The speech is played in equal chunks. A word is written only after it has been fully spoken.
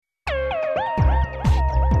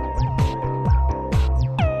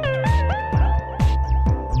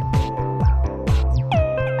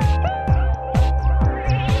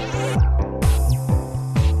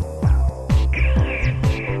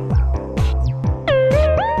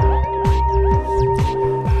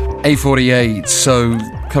8:48. So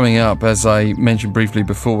coming up, as I mentioned briefly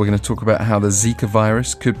before, we're going to talk about how the Zika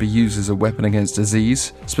virus could be used as a weapon against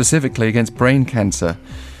disease, specifically against brain cancer.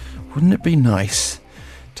 Wouldn't it be nice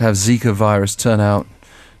to have Zika virus turn out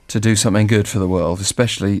to do something good for the world,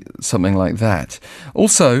 especially something like that?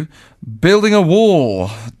 Also, building a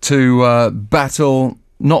wall to battle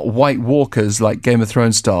not White Walkers like Game of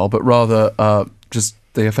Thrones style, but rather just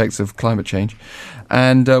the effects of climate change.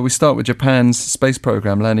 And we start with Japan's space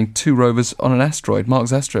program landing 2 rovers on an asteroid. Mark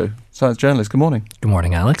Zastrow, science journalist, good morning. Good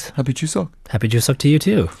morning, Alex. Happy Chuseok. Happy Chuseok to you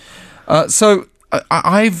too. So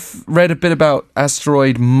I've read a bit about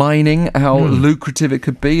asteroid mining, how lucrative it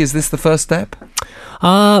could be. Is this the first step?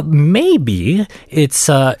 Maybe. It's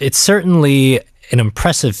certainly an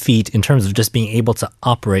impressive feat in terms of just being able to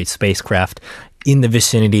operate spacecraft in the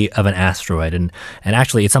vicinity of an asteroid. And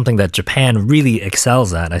actually, it's something that Japan really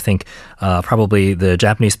excels at. I think probably the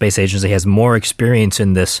Japanese Space Agency has more experience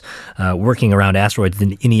in this working around asteroids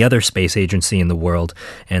than any other space agency in the world.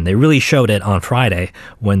 And they really showed it on Friday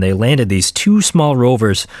when they landed these 2 small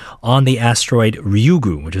rovers on the asteroid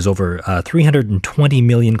Ryugu, which is over 320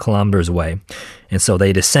 million kilometers away. And so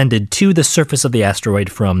they descended to the surface of the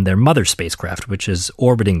asteroid from their mother spacecraft, which is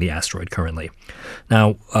orbiting the asteroid currently.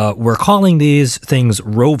 Now, we're calling these things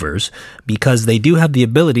rovers because they do have the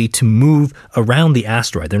ability to move around the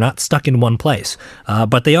asteroid. They're not stuck in one place.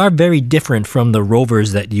 But they are very different from the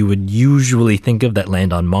rovers that you would usually think of that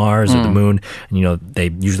land on Mars or the moon. And, you know, they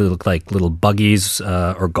usually look like little buggies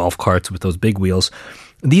or golf carts with those big wheels.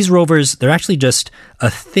 These rovers, they're actually just a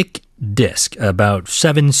thick disc, about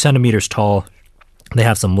 7 centimeters tall. They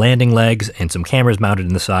have some landing legs and some cameras mounted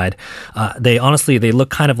in the side. They look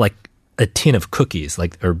kind of like a tin of cookies,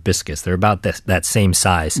 or biscuits. They're about that same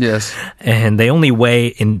size. Yes. And they only weigh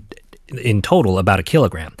in total about 1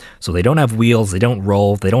 kilogram. So they don't have wheels, they don't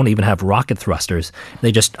roll, they don't even have rocket thrusters.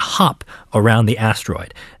 They just hop around the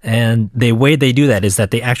asteroid. And the way they do that is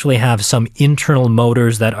that they actually have some internal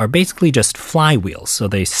motors that are basically just flywheels. So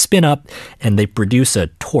they spin up and they produce a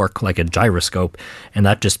torque like a gyroscope, and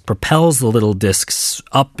that just propels the little discs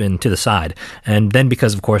up and to the side. And then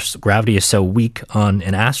because, of course, gravity is so weak on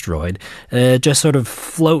an asteroid, it just sort of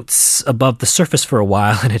floats above the surface for a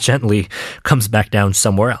while and it gently comes back down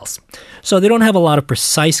somewhere else. So they don't have a lot of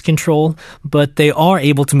precise control, but they are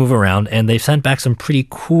able to move around, and they've sent back some pretty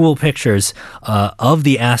cool pictures of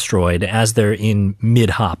the asteroid as they're in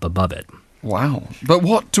mid-hop above it. Wow. But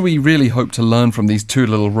what do we really hope to learn from these 2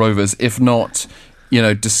 little rovers, if not,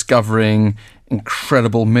 discovering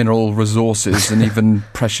incredible mineral resources and even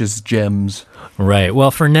precious gems? Right.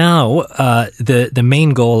 Well, for now, the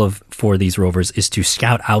main goal for these rovers is to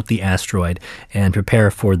scout out the asteroid and prepare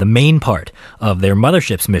for the main part of their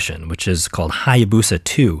mothership's mission, which is called Hayabusa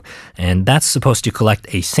 2. And that's supposed to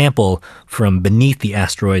collect a sample from beneath the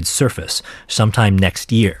asteroid's surface sometime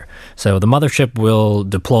next year. So the mothership will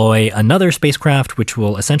deploy another spacecraft, which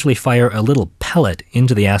will essentially fire a little pellet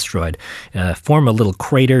into the asteroid, form a little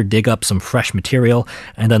crater, dig up some fresh material,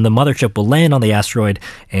 and then the mothership will land on the asteroid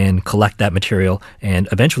and collect that material and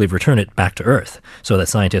eventually return it back to Earth so that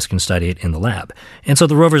scientists can study it in the lab. And so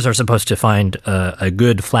the rovers are supposed to find a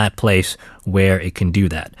good flat place where it can do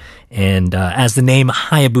that. And as the name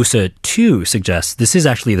Hayabusa 2 suggests, this is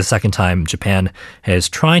actually the second time Japan has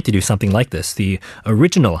tried to do something like this. The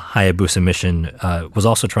original Hayabusa mission was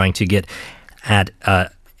also trying to get at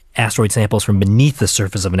asteroid samples from beneath the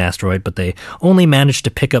surface of an asteroid, but they only managed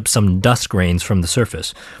to pick up some dust grains from the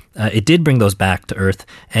surface. It did bring those back to Earth,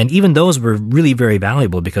 and even those were really very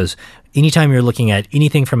valuable because anytime you're looking at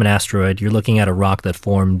anything from an asteroid, you're looking at a rock that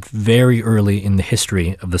formed very early in the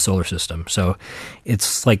history of the solar system. So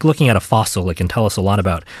it's like looking at a fossil. It can tell us a lot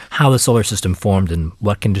about how the solar system formed and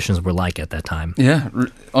what conditions were like at that time. Yeah,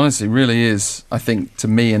 honestly, really is, I think, to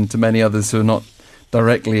me and to many others who are not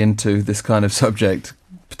directly into this kind of subject,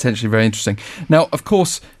 potentially very interesting. Now, of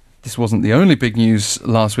course, this wasn't the only big news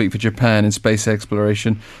last week for Japan in space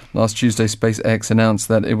exploration. Last Tuesday, SpaceX announced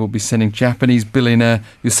that it will be sending Japanese billionaire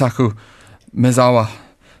Yusaku Maezawa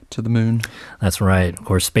to the moon. That's right. Of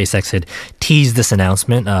course, SpaceX had teased this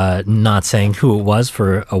announcement, not saying who it was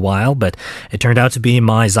for a while, but it turned out to be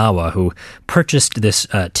Maezawa, who purchased this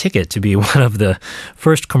ticket to be one of the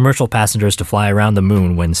first commercial passengers to fly around the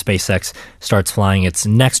moon when SpaceX starts flying its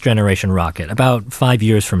next generation rocket, about 5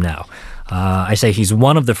 years from now. I say he's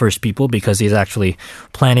one of the first people because he's actually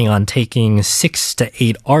planning on taking 6 to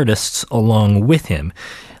 8 artists along with him.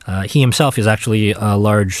 He himself is actually a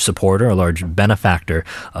large supporter, a large benefactor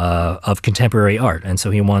of contemporary art. And so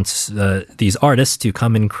he wants these artists to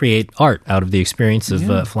come and create art out of the experience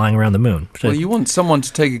of flying around the moon. Well, you want someone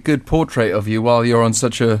to take a good portrait of you while you're on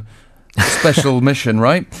such a special mission,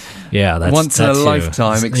 right? Yeah, that's once in a too.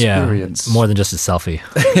 lifetime experience. Yeah, more than just a selfie.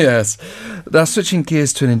 Yes. Now, switching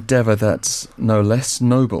gears to an endeavour that's no less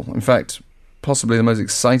noble. In fact, possibly the most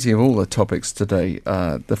exciting of all the topics today,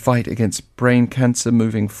 the fight against brain cancer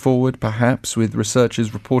moving forward, perhaps, with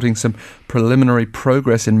researchers reporting some preliminary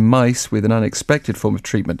progress in mice with an unexpected form of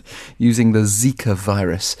treatment using the Zika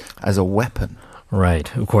virus as a weapon.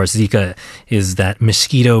 Right. Of course, Zika is that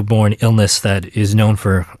mosquito-borne illness that is known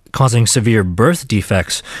for causing severe birth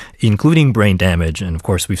defects, including brain damage. And of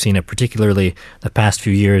course, we've seen it particularly the past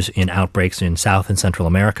few years in outbreaks in South and Central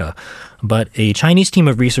America. But a Chinese team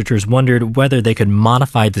of researchers wondered whether they could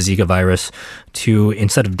modify the Zika virus to,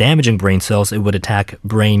 instead of damaging brain cells, it would attack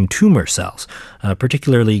brain tumor cells,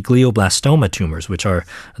 particularly glioblastoma tumors, which are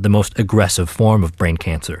the most aggressive form of brain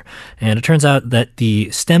cancer. And it turns out that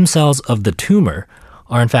the stem cells of the tumor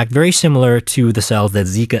are in fact very similar to the cells that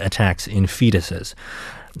Zika attacks in fetuses.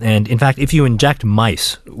 And in fact, if you inject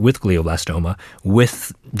mice with glioblastoma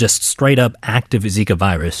with just straight up active Zika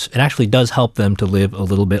virus, it actually does help them to live a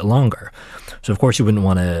little bit longer. So of course you wouldn't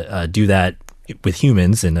want to do that with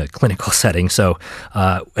humans in a clinical setting. So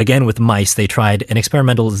again, with mice, they tried an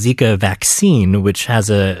experimental Zika vaccine, which has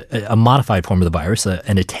a modified form of the virus,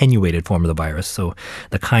 an attenuated form of the virus, so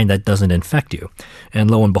the kind that doesn't infect you. And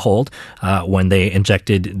lo and behold, when they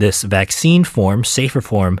injected this vaccine form, safer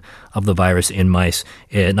form of the virus in mice,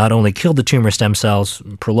 it not only killed the tumor stem cells,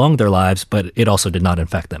 prolonged their lives, but it also did not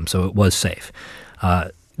infect them, so it was safe.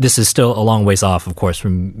 This is still a long ways off, of course,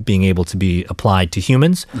 from being able to be applied to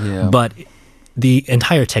humans, but the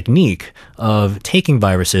entire technique of taking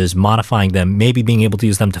viruses, modifying them, maybe being able to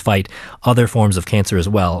use them to fight other forms of cancer as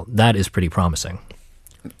well, that is pretty promising.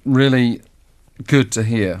 Really good to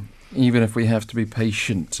hear, even if we have to be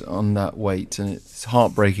patient on that wait, and it's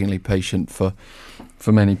heartbreakingly patient for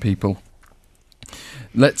many people.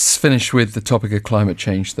 Let's finish with the topic of climate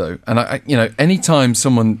change, though. And anytime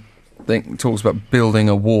someone talks about building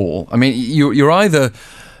a wall, I mean, you're either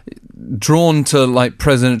drawn to like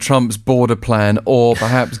President Trump's border plan or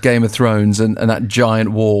perhaps Game of Thrones and that giant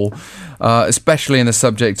wall, especially in the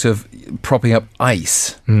subject of propping up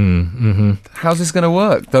ice. How's this going to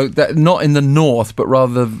work? Though not in the north, but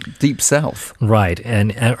rather deep south. Right.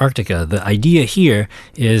 And Antarctica, the idea here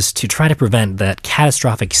is to try to prevent that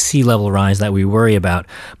catastrophic sea level rise that we worry about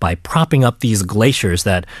by propping up these glaciers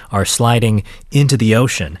that are sliding into the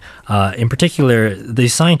ocean. In particular, the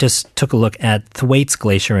scientists took a look at Thwaites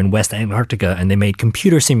Glacier in West Antarctica, and they made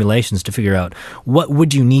computer simulations to figure out what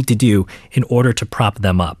would you need to do in order to prop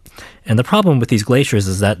them up. And the problem with these glaciers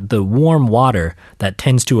is that the warm water that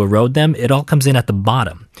tends to erode them, it all comes in at the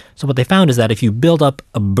bottom. So what they found is that if you build up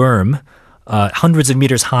a berm hundreds of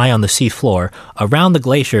meters high on the sea floor around the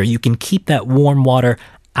glacier, you can keep that warm water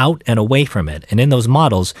out and away from it. And in those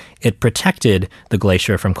models, it protected the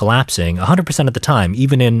glacier from collapsing 100% of the time,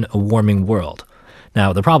 even in a warming world.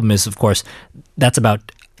 Now, the problem is, of course, that's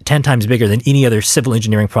about 10 times bigger than any other civil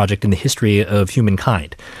engineering project in the history of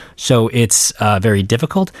humankind. So it's very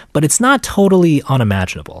difficult, but it's not totally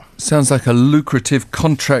unimaginable. Sounds like a lucrative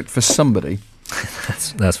contract for somebody.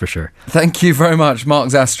 That's for sure. Thank you very much, Mark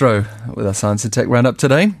Zastrow, with our Science and Tech Roundup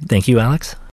today. Thank you, Alex.